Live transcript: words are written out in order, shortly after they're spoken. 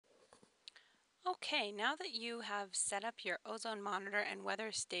Okay, now that you have set up your ozone monitor and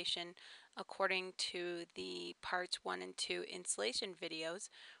weather station according to the parts 1 and 2 installation videos,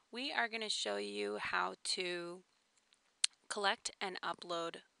 we are going to show you how to collect and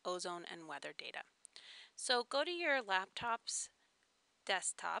upload ozone and weather data. So go to your laptop's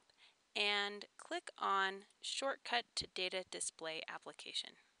desktop and click on Shortcut to Data Display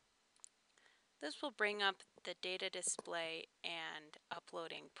Application. This will bring up the data display and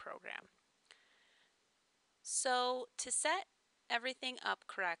uploading program. So to set everything up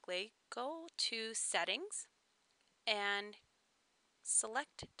correctly, go to Settings and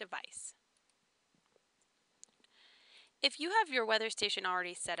select Device. If you have your weather station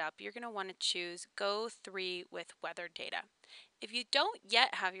already set up, you're going to want to choose GO3 with weather data. If you don't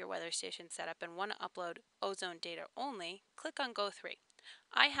yet have your weather station set up and want to upload ozone data only, click on GO3.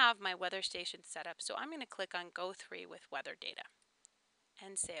 I have my weather station set up, so I'm going to click on GO3 with weather data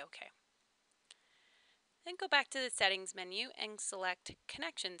and say OK. Then go back to the Settings menu and select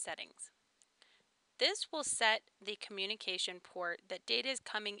Connection Settings. This will set the communication port that data is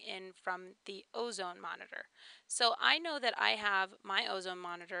coming in from the ozone monitor. So I know that I have my ozone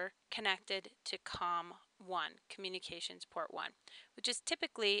monitor connected to COM1, Communications Port 1, which is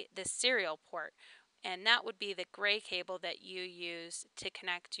typically the serial port. And that would be the gray cable that you use to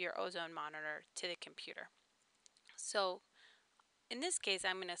connect your ozone monitor to the computer. So in this case,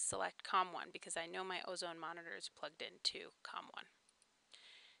 I'm going to select COM1 because I know my ozone monitor is plugged into COM1.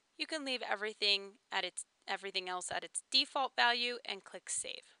 You can leave everything else at its default value and click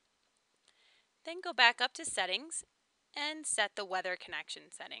Save. Then go back up to Settings and set the weather connection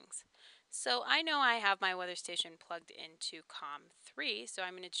settings. So I know I have my weather station plugged into COM3, so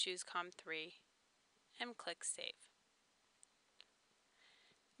I'm going to choose COM3 and click Save.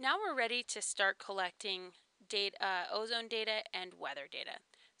 Now we're ready to start collecting ozone data and weather data.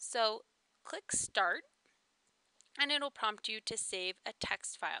 So click Start and it'll prompt you to save a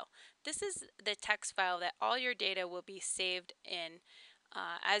text file. This is the text file that all your data will be saved in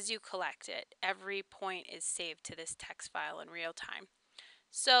as you collect it. Every point is saved to this text file in real time.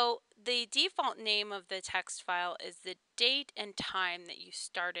 So the default name of the text file is the date and time that you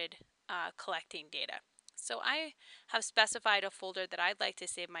started collecting data. So I have specified a folder that I'd like to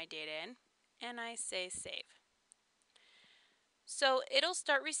save my data in, and I say Save. So it'll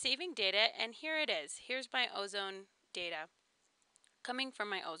start receiving data, and here it is. Here's my ozone data coming from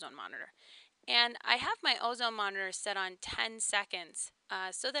my ozone monitor. And I have my ozone monitor set on 10 seconds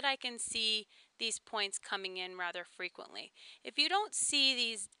so that I can see these points coming in rather frequently. If you don't see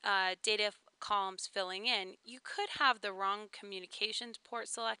these data columns filling in, you could have the wrong communications port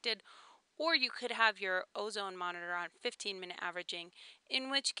selected, or you could have your ozone monitor on 15-minute averaging,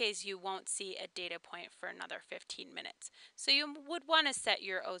 in which case you won't see a data point for another 15 minutes. So you would want to set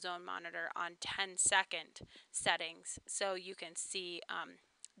your ozone monitor on 10-second settings so you can see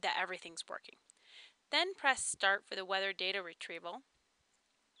that everything's working. Then press Start for the weather data retrieval.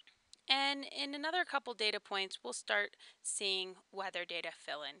 And in another couple data points, we'll start seeing weather data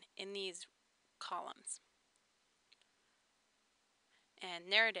fill in these columns.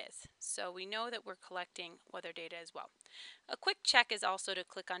 And there it is. So we know that we're collecting weather data as well. A quick check is also to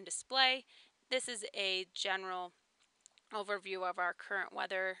click on Display. This is a general overview of our current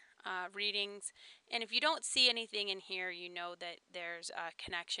weather readings. And if you don't see anything in here, you know that there's a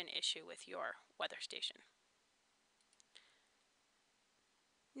connection issue with your weather station.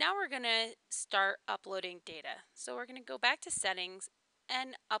 Now we're going to start uploading data. So we're going to go back to Settings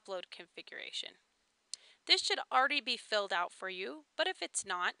and Upload Configuration. This should already be filled out for you, but if it's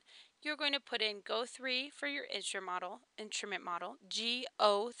not, you're going to put in GO3 for your instrument model,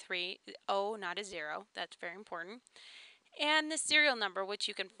 GO3, O not a 0, that's very important, and the serial number, which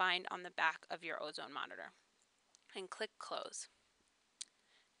you can find on the back of your ozone monitor, and click Close.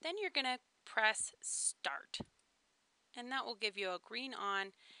 Then you're going to press Start, and that will give you a green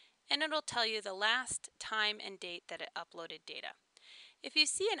on, and it'll tell you the last time and date that it uploaded data. If you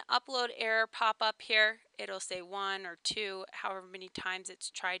see an upload error pop up here, it'll say 1 or 2, however many times it's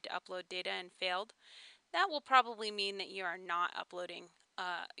tried to upload data and failed. That will probably mean that you are not uploading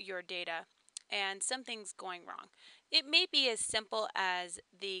your data and something's going wrong. It may be as simple as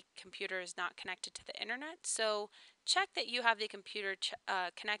the computer is not connected to the internet, so check that you have the computer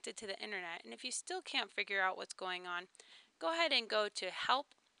connected to the internet, and if you still can't figure out what's going on, go ahead and go to Help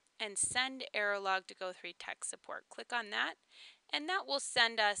and Send Error Log to GO3 Tech Support. Click on that, and that will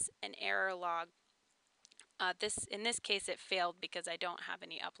send us an error log. In this case, it failed because I don't have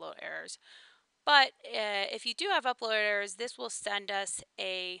any upload errors. But if you do have upload errors, this will send us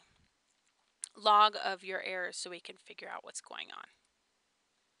a log of your errors so we can figure out what's going on.